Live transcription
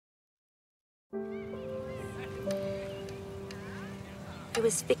I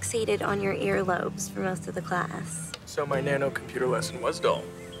was fixated on your earlobes for most of the class. So my nano computer lesson was dull.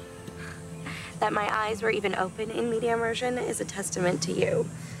 That my eyes were even open in media immersion is a testament to you.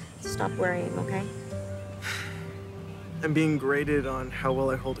 Stop worrying, okay? I'm being graded on how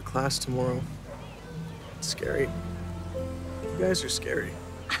well I hold a class tomorrow. It's scary. You guys are scary.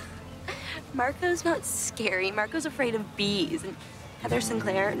 Marco's not scary. Marco's afraid of bees. And Heather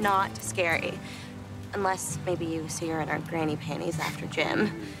Sinclair, not scary. Unless maybe you see her in her granny panties after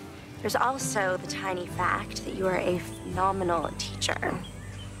gym. There's also the tiny fact that you are a phenomenal teacher.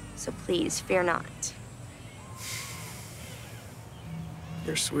 So please, fear not.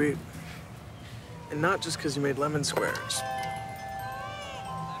 You're sweet. And not just because you made lemon squares.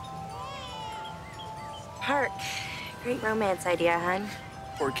 Park. Great romance idea, hon.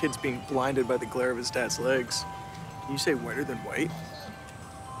 Poor kid's being blinded by the glare of his dad's legs. Can you say whiter than white?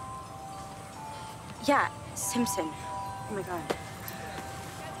 Yeah, Simpson. Oh my God.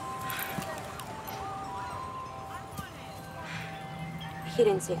 He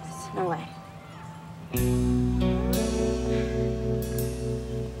didn't see us. No way.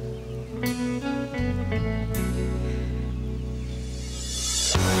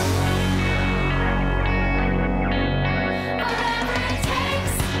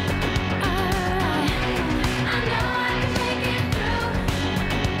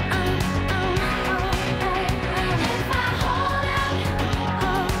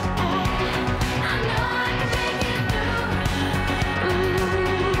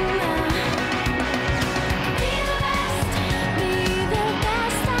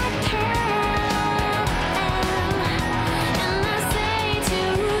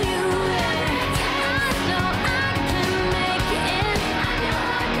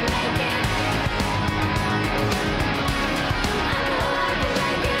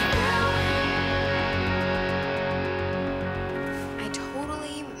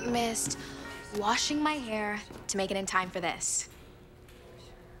 Washing my hair to make it in time for this.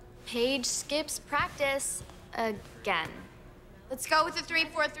 Paige skips practice again. Let's go with the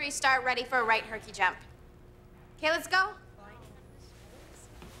 3-4-3 start, ready for a right herky jump. Okay, let's go.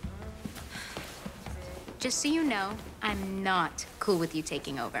 Just so you know, I'm not cool with you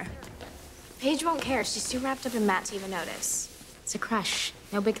taking over. Paige won't care. She's too wrapped up in Matt to even notice. It's a crush,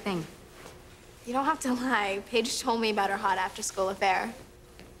 no big thing. You don't have to lie. Paige told me about her hot after-school affair.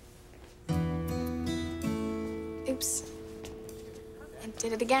 Oops. I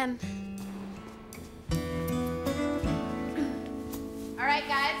did it again. All right,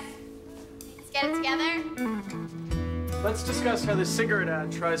 guys. Let's get it together. Let's discuss how the cigarette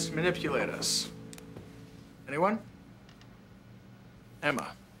ad tries to manipulate us. Anyone?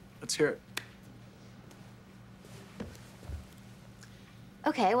 Emma, let's hear it.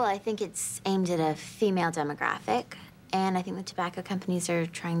 Okay, well, I think it's aimed at a female demographic. And I think the tobacco companies are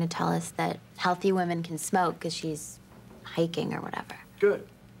trying to tell us that healthy women can smoke because she's hiking or whatever. Good.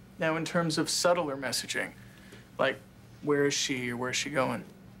 Now, in terms of subtler messaging, like, where is she or where's she going?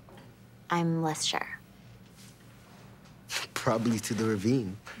 I'm less sure. Probably to the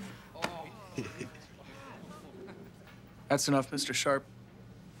ravine. That's enough, Mr. Sharp.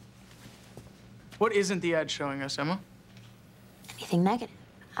 What isn't the ad showing us, Emma? Anything negative.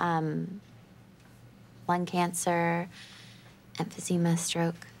 Lung cancer, emphysema,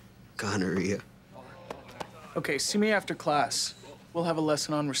 stroke. Gonorrhea. Okay, see me after class. We'll have a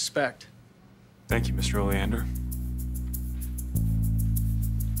lesson on respect. Thank you, Mr. Oleander.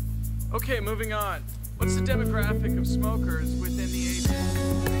 Okay, moving on. What's the demographic of smokers within the age?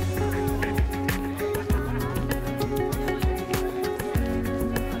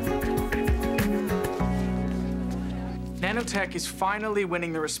 Nanotech is finally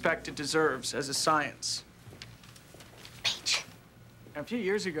winning the respect it deserves as a science. Paige. Now, a few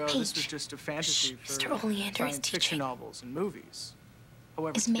years ago, Paige. this was just a fantasy for Mr. Oleander is science fiction teaching. novels and movies.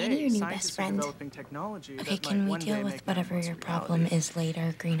 However, Is Manny today, your new scientists best are friend? developing technology Okay, that can might we one deal day with make whatever nanobots your a problem reality. is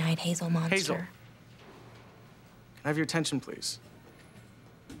later, green-eyed hazel monster? Hazel. Can I have your attention, please?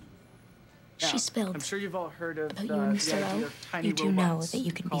 She Now, spilled I'm sure you've all heard of about you and the Mr. idea O. of tiny You do know robots that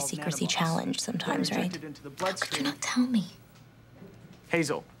you can be called secrecy nanobots. challenged sometimes, They're right? injected into the Could bloodstream. you not tell me?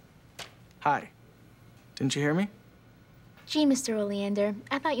 Hazel. Hi. Didn't you hear me? Gee, Mr. Oleander,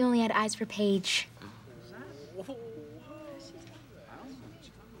 I thought you only had eyes for Paige.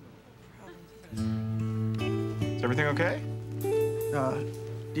 Is everything okay?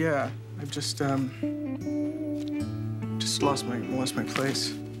 Yeah. I just lost my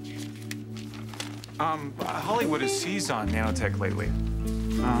place. Hollywood has seized on nanotech lately.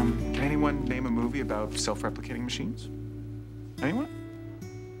 Can anyone name a movie about self-replicating machines? Anyone?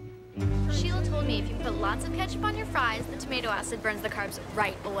 Sheila told told me if you put lots of ketchup on your fries, the tomato acid burns the carbs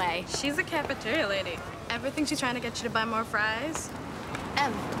right away. She's a cafeteria lady. Everything she's trying to get you to buy more fries.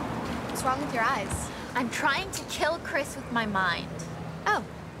 Em, what's wrong with your eyes? I'm trying to kill Chris with my mind. Oh,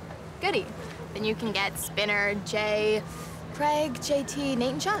 goody. Then you can get Spinner, Jay, Craig, JT,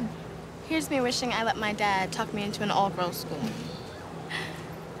 Nate, and Sean. Here's me wishing I let my dad talk me into an all-girls school.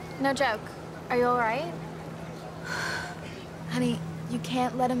 No joke. Are you all right? Honey, you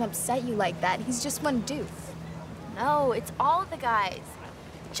can't let him upset you like that. He's just one doof. No, it's all the guys.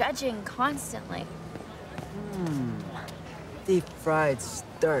 Judging constantly. Deep fried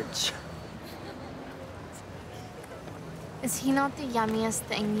starch. Is he not the yummiest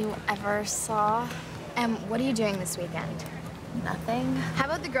thing you ever saw? What are you doing this weekend? Nothing. How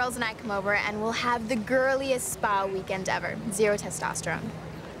about the girls and I come over and we'll have the girliest spa weekend ever. 0 testosterone.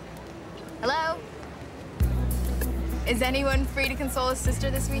 Hello? Is anyone free to console a sister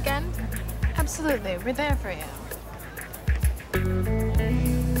this weekend? Absolutely, we're there for you.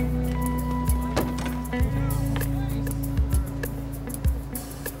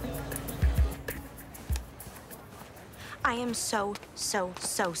 I am so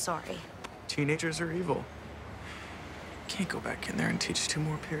sorry. Teenagers are evil. Can't go back in there and teach 2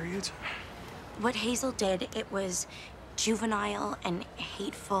 more periods. What Hazel did, it was juvenile and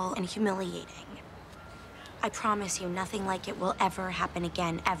hateful and humiliating. I promise you, nothing like it will ever happen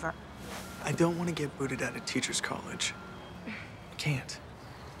again, ever. I don't want to get booted out of teacher's college. I can't.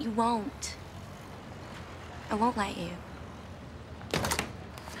 You won't. I won't let you.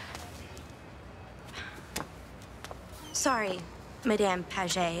 Sorry, Madame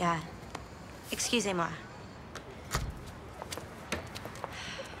Paget. Excusez-moi.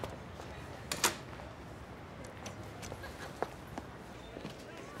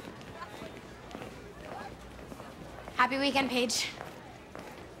 Happy weekend, Paige.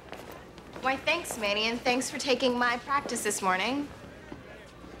 Why, thanks, Manny, and thanks for taking my practice this morning.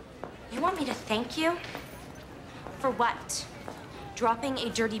 You want me to thank you? For what? Dropping a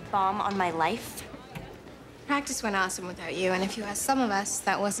dirty bomb on my life? Practice went awesome without you, and if you ask some of us,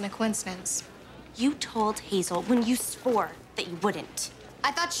 that wasn't a coincidence. You told Hazel when you swore that you wouldn't.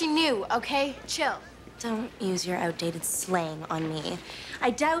 I thought she knew, okay? Chill. Don't use your outdated slang on me. I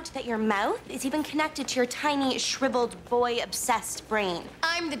doubt that your mouth is even connected to your tiny, shriveled, boy-obsessed brain.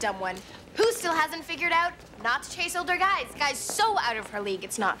 I'm the dumb one. Who still hasn't figured out not to chase older guys? Guys so out of her league,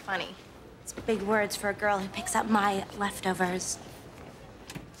 it's not funny. It's big words for a girl who picks up my leftovers.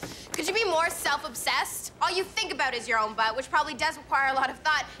 Could you be more self-obsessed? All you think about is your own butt, which probably does require a lot of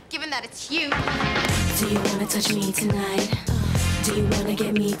thought, given that it's huge. Do you wanna touch me tonight? Do you wanna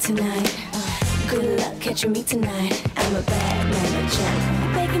get me tonight? Good luck catching me tonight. I'm a bad manager.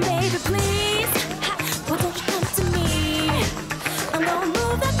 Begging, baby, please. Well, don't you come to me. I'm gonna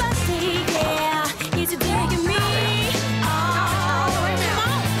move that body, yeah. Easy digging me. Oh, come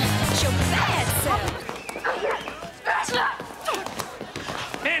on. It's your bad self.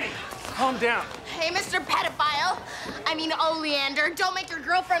 Manny, calm down. Hey, Mr. Pedophile. I mean, Oleander, don't make your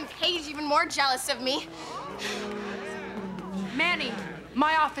girlfriend Paige even more jealous of me. Manny,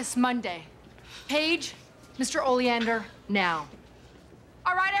 my office Monday. Paige, Mr. Oleander, now.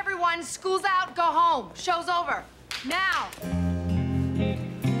 All right, everyone, school's out, go home. Show's over. Now.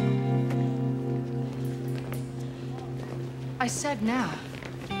 I said now.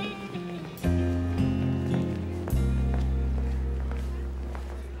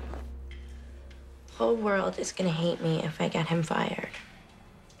 The whole world is gonna hate me if I get him fired.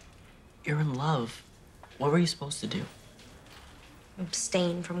 You're in love. What were you supposed to do?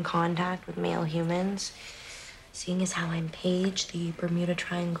 Abstain from contact with male humans, seeing as how I'm Paige, the Bermuda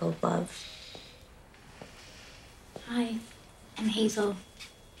Triangle of love. Hi, I'm Hazel.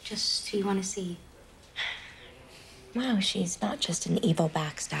 Just who you want to see. Wow, she's not just an evil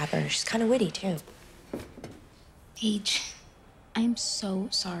backstabber. She's kind of witty, too. Paige, I am so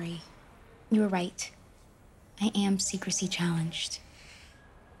sorry. You were right. I am secrecy challenged.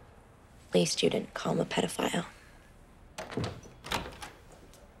 At least you didn't call him a pedophile.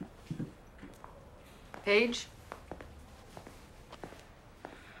 Paige?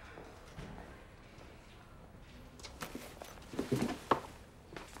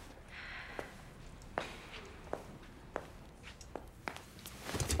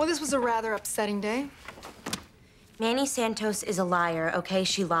 Well, this was a rather upsetting day. Manny Santos is a liar, okay?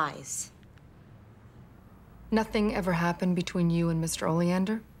 She lies. Nothing ever happened between you and Mr.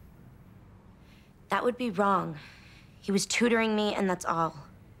 Oleander? That would be wrong. He was tutoring me, and that's all.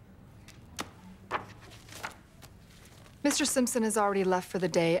 Mr. Simpson has already left for the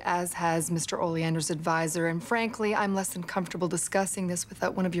day, as has Mr. Oleander's advisor, and frankly, I'm less than comfortable discussing this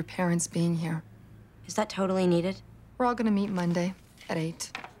without one of your parents being here. Is that totally needed? We're all gonna meet Monday at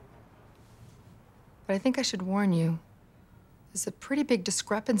 8. But I think I should warn you. There's a pretty big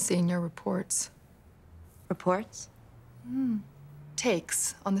discrepancy in your reports. Reports?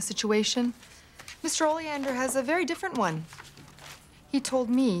 Takes on the situation. Mr. Oleander has a very different one. He told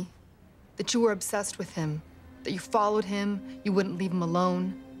me that you were obsessed with him, that you followed him, you wouldn't leave him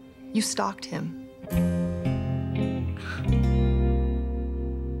alone. You stalked him.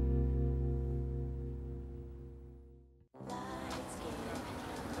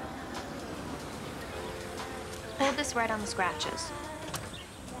 Hold this right on the scratches.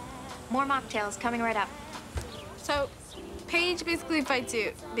 More mocktails coming right up. So, Paige basically fights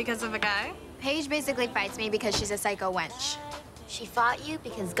you because of a guy? Paige basically fights me because she's a psycho wench. She fought you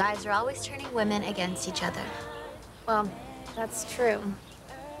because guys are always turning women against each other. Well, that's true.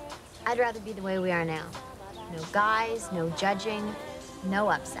 I'd rather be the way we are now. No guys, no judging, no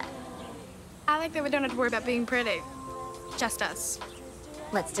upset. I like that we don't have to worry about being pretty. Just us.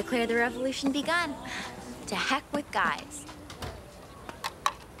 Let's declare the revolution begun. To heck with guys.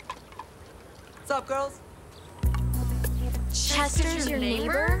 What's up, girls? Chester's your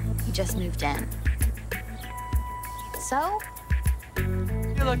neighbor? He just moved in. So?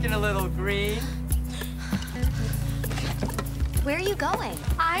 You're looking a little green. Where are you going?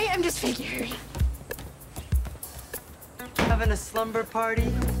 I am just figuring. Having a slumber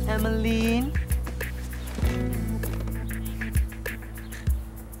party, Emmeline?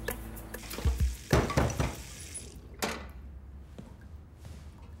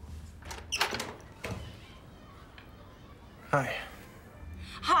 Hi.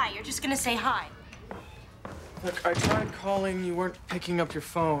 Hi, you're just gonna say hi. Look, I tried calling. You weren't picking up your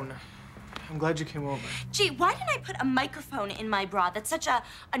phone. I'm glad you came over. Gee, why didn't I put a microphone in my bra? That's such a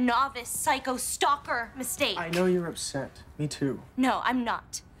novice, psycho, stalker mistake. I know you're upset. Me too. No, I'm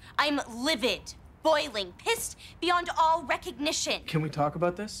not. I'm livid, boiling, pissed beyond all recognition. Can we talk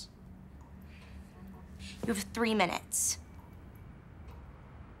about this? You have 3 minutes.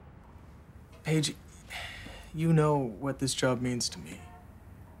 Paige, you know what this job means to me.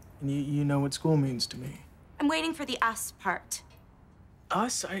 And you know what school means to me. I'm waiting for the us part.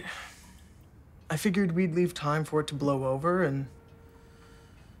 Us? I figured we'd leave time for it to blow over, and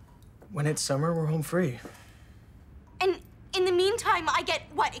when it's summer, we're home free. And in the meantime, I get,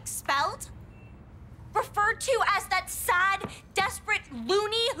 what, expelled? Referred to as that sad, desperate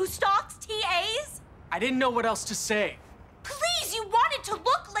loony who stalks TAs? I didn't know what else to say. Please, you wanted to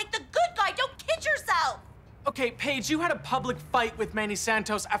look like the good guy. Don't kid yourself. Okay, Paige, you had a public fight with Manny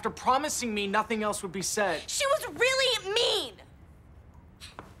Santos after promising me nothing else would be said. She was really mean.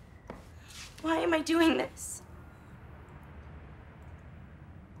 Why am I doing this?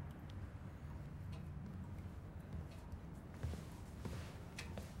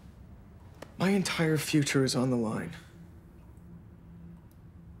 My entire future is on the line.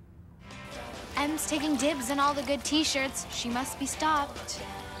 Em's taking dibs on all the good t-shirts. She must be stopped.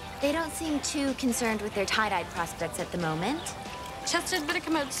 They don't seem too concerned with their tie-dyed prospects at the moment. Chester's better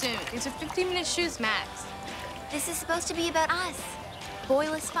come out soon. These are 15-minute shoes max. This is supposed to be about us.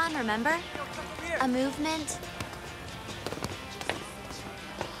 Boyless fun, remember? A movement.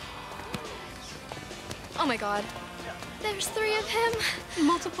 Oh my God. There's 3 of him.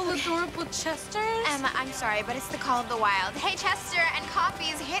 Multiple adorable Chesters. Emma, I'm sorry, but it's the call of the wild. Hey, Chester and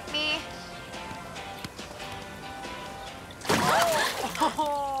Coffees, hit me.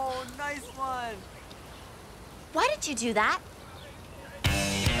 Oh, nice one. Why did you do that?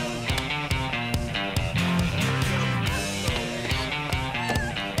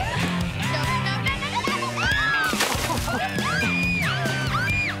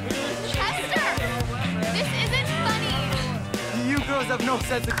 You girls have no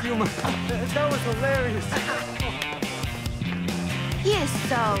sense of humor. That was hilarious. He is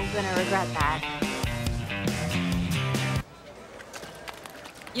so gonna regret that.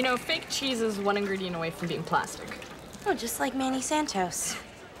 You know, fake cheese is one ingredient away from being plastic. Oh, just like Manny Santos.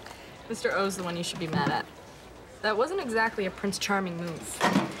 Mr. O's the one you should be mad at. That wasn't exactly a Prince Charming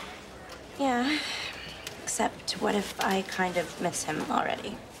move. Yeah, except what if I kind of miss him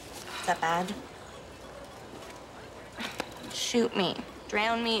already? Is that bad? Shoot me.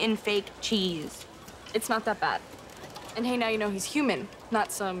 Drown me in fake cheese. It's not that bad. And hey, now you know he's human,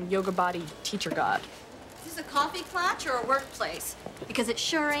 not some yoga body teacher god. Is this a coffee clutch or a workplace? Because it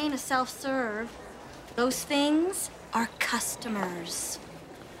sure ain't a self-serve. Those things are customers.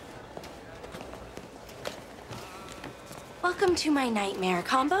 Welcome to my nightmare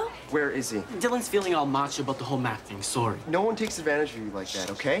combo. Where is he? Dylan's feeling all macho about the whole math thing. Sorry. No one takes advantage of you like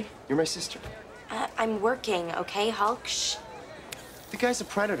that, okay? You're my sister. I'm working, okay, Hulk? Shh. The guy's a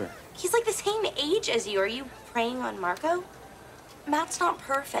predator. He's like the same age as you. Are you preying on Marco? Matt's not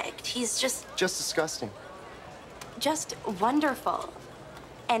perfect. He's just disgusting. Just wonderful.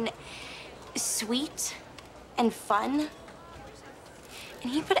 And sweet and fun.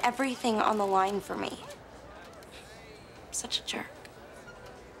 And he put everything on the line for me. Such a jerk.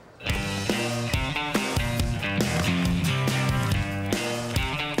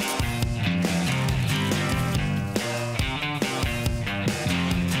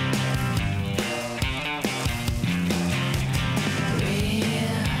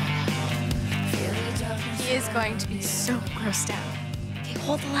 He is going to be so grossed out. Okay,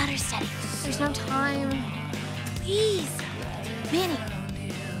 hold the ladder steady. There's no time. Please. Manny.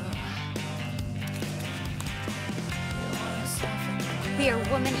 We are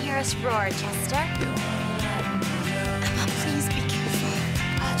women, hear us roar, Chester. Emma, please be careful.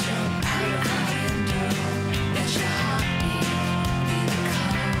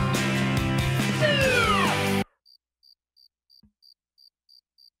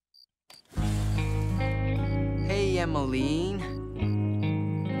 Hey, Emmeline.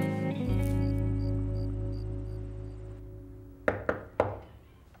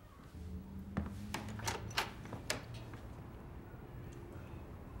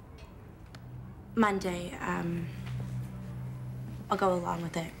 Monday, I'll go along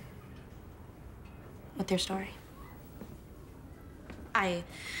with it. With your story. I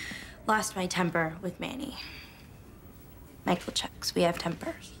lost my temper with Manny. Michael checks. We have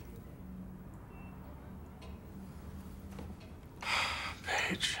tempers.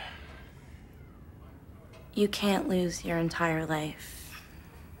 Paige. You can't lose your entire life.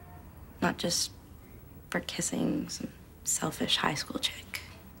 Not just for kissing some selfish high school chick.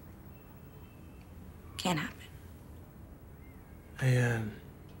 Can't happen. I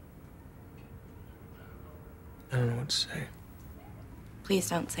don't know what to say. Please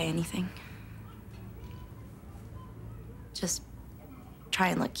don't say anything. Just try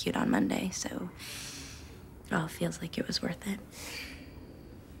and look cute on Monday, so it all feels like it was worth it.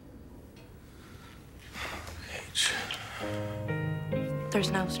 Paige. There's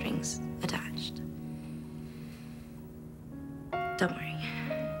no strings attached. Don't worry.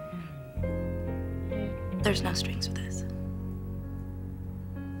 There's no strings with this.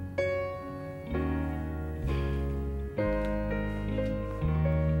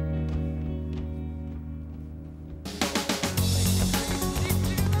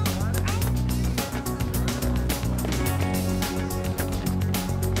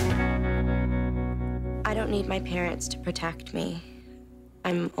 I don't need my parents to protect me.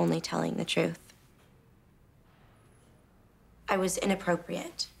 I'm only telling the truth. I was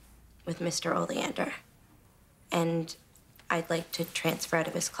inappropriate with Mr. Oleander. And I'd like to transfer out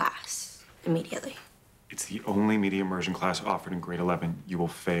of his class immediately. It's the only media immersion class offered in grade 11. You will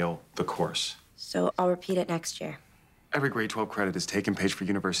fail the course. So I'll repeat it next year. Every grade 12 credit is taken page for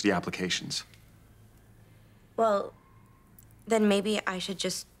university applications. Well, then maybe I should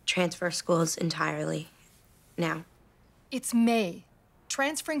just transfer schools entirely now. It's May.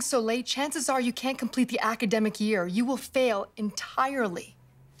 Transferring so late, chances are you can't complete the academic year. You will fail entirely.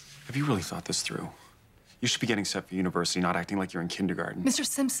 Have you really thought this through? You should be getting set for university, not acting like you're in kindergarten. Mr.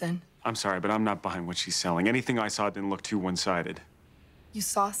 Simpson. I'm sorry, but I'm not behind what she's selling. Anything I saw didn't look too one-sided. You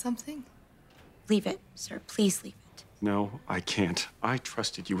saw something? Leave it, sir. Please leave it. No, I can't. I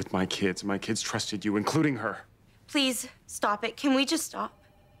trusted you with my kids. My kids trusted you, including her. Please stop it. Can we just stop?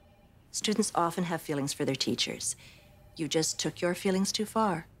 Students often have feelings for their teachers. You just took your feelings too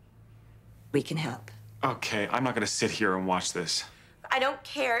far. We can help. Okay, I'm not gonna sit here and watch this. I don't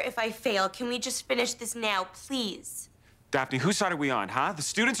care if I fail. Can we just finish this now, please? Daphne, whose side are we on, huh? The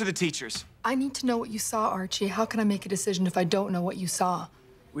students or the teachers? I need to know what you saw, Archie. How can I make a decision if I don't know what you saw?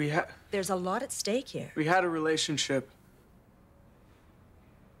 There's a lot at stake here. We had a relationship.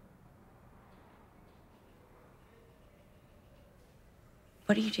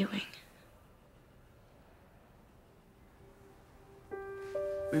 What are you doing?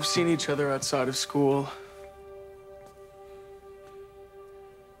 We've seen each other outside of school.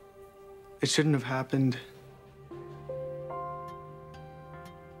 It shouldn't have happened.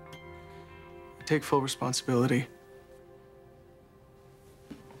 I take full responsibility.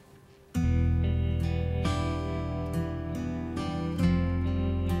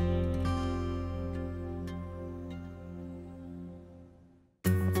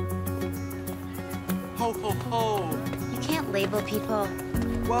 Ho, ho, ho. You can't label people.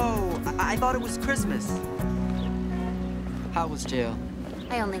 Whoa, I thought it was Christmas. How was jail?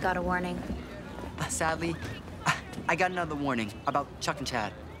 I only got a warning. Sadly, I got another warning about Chuck and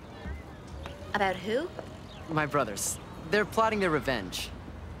Chad. About who? My brothers. They're plotting their revenge.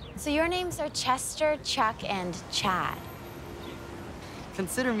 So your names are Chester, Chuck, and Chad.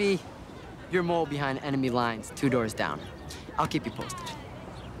 Consider me your mole behind enemy lines 2 doors down. I'll keep you posted.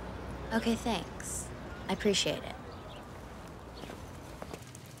 Okay, thanks. I appreciate it.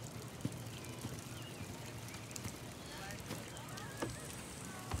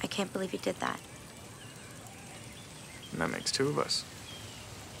 I can't believe you did that. And that makes 2 of us.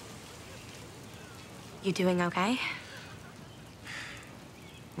 You doing okay?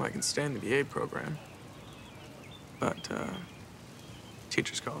 Well, I can stay in the VA program. But,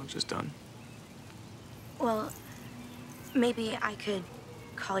 teacher's college is done. Well, maybe I could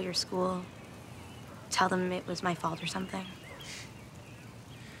call your school, tell them it was my fault or something.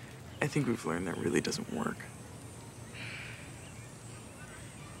 I think we've learned that really doesn't work.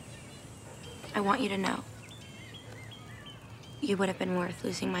 I want you to know, you would have been worth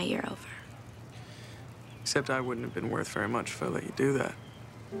losing my year over. Except I wouldn't have been worth very much if I let you do that.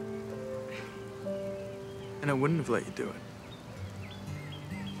 And I wouldn't have let you do it.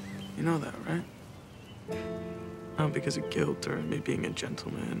 You know that, right? Not because of guilt or me being a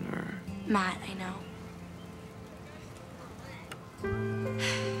gentleman or... Matt, I know.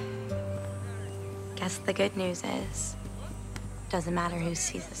 Guess the good news is, doesn't matter who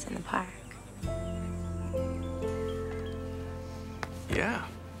sees us in the park. Yeah.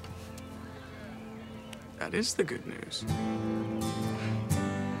 That is the good news.